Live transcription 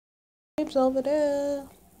It's over there.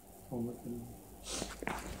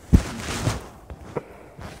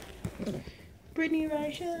 Brittany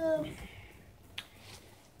right here.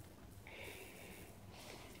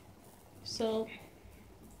 So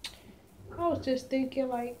I was just thinking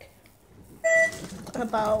like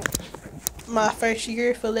about my first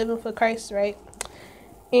year for living for Christ, right?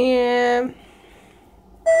 And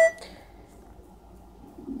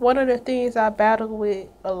one of the things I battled with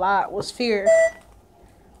a lot was fear.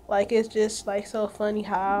 Like it's just like so funny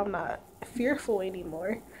how I'm not fearful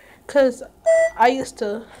anymore. Cause I used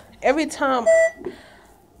to every time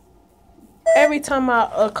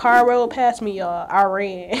a car rode past me, y'all, I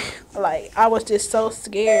ran. Like I was just so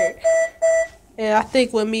scared. And I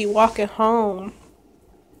think with me walking home,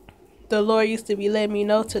 the Lord used to be letting me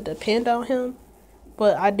know to depend on Him,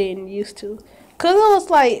 but I didn't used to. Cause it was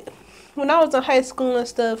like when I was in high school and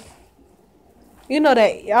stuff. You know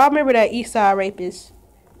that y'all remember that East Side rapist.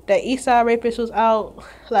 That East Side rapist was out.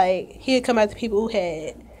 Like he'd come after people who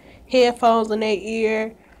had headphones in their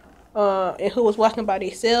ear, and who was walking by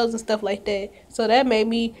themselves and stuff like that. So that made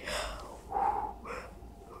me,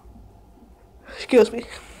 excuse me,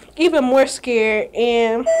 even more scared.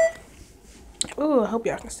 And ooh, I hope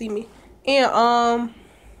y'all can see me. And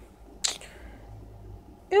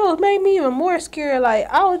it was made me even more scared. Like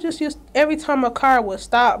I was just used every time a car would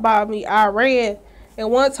stop by me, I ran. And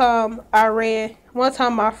one time I ran. One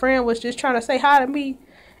time my friend was just trying to say hi to me.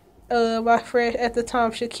 My friend at the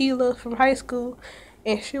time, Shaquila from high school,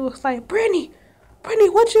 and she was like, Brittany,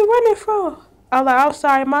 what you running from?" I was like, "I'm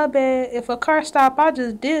sorry, my bad. If a car stopped, I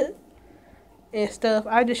just did and stuff."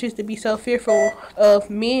 I just used to be so fearful of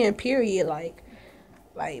men, period. Like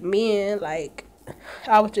men, like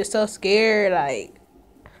I was just so scared. Like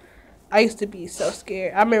I used to be so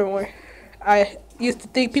scared. I remember when I used to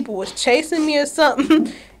think people was chasing me or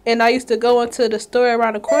something. And I used to go into the store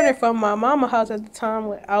around the corner from my mama's house at the time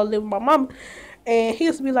when I was living with my mama. And he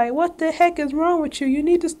used to be like, "What the heck is wrong with you? You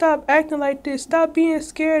need to stop acting like this. Stop being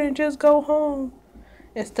scared and just go home."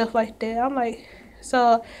 And stuff like that. I'm like,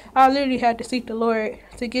 so I literally had to seek the Lord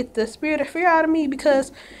to get the spirit of fear out of me,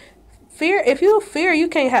 because fear, if you fear, you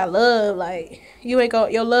can't have love. Like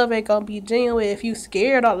your love ain't gonna be genuine if you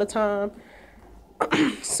scared all the time.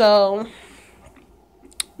 So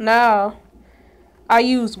now I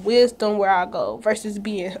use wisdom where I go versus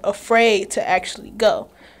being afraid to actually go.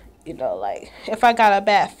 You know, like if I got a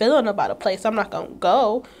bad feeling about a place, I'm not gonna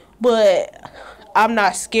go, but I'm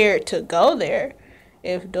not scared to go there.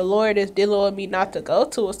 If the Lord is dealing with me not to go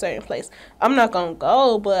to a certain place, I'm not gonna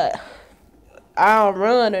go, but I don't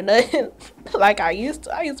run or nothing like I used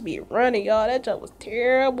to. I used to be running, y'all. That joke was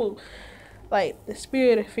terrible. Like the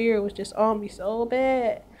spirit of fear was just on me so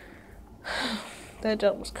bad. That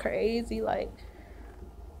joke was crazy. Like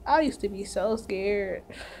I used to be so scared.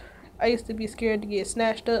 I used to be scared to get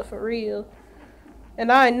snatched up for real.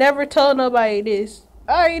 And I ain't never told nobody this.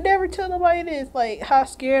 I ain't never told nobody this. Like how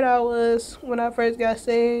scared I was when I first got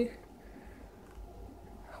saved.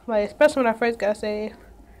 Like especially when I first got saved.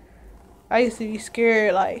 I used to be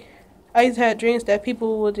scared. Like I used to have dreams that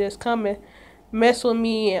people would just come and mess with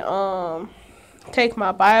me and take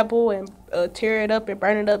my Bible and tear it up and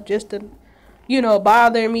burn it up just to,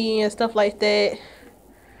 bother me and stuff like that.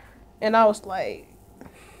 And I was like,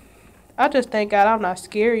 I just thank God I'm not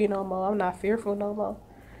scary no more. I'm not fearful no more.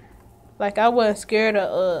 Like I wasn't scared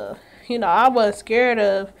of I wasn't scared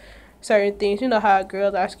of certain things. You know how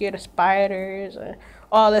girls are scared of spiders and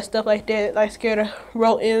all that stuff like that. Like scared of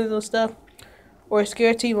rodents and stuff. Or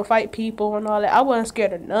scared to even fight people and all that. I wasn't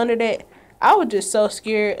scared of none of that. I was just so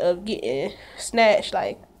scared of getting snatched.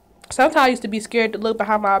 Like sometimes I used to be scared to look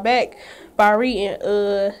behind my back by reading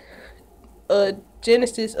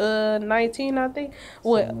Genesis 19, I think.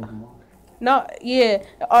 What? No, yeah,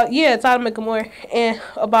 Sodom and Gomorrah, and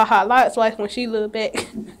about how Lot's wife, when she looked back,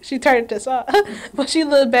 she turned to Sodom, but she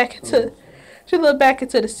looked back into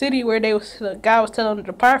the city where the guy was telling them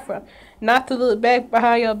to depart from, not to look back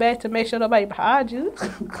behind your back to make sure nobody behind you.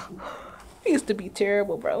 It used to be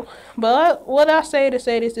terrible, bro. But what I say to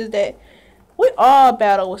say this is that we all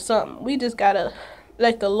battle with something. We just gotta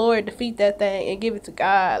let the Lord defeat that thing and give it to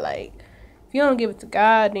God. Like if you don't give it to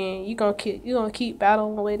God, then you gonna keep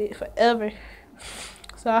battling with it forever.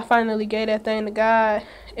 So I finally gave that thing to God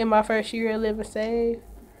in my first year of living saved,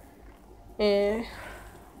 and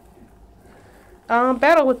I don't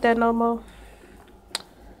battle with that no more.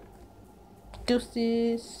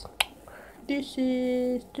 Deuces,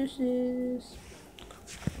 deuces, deuces.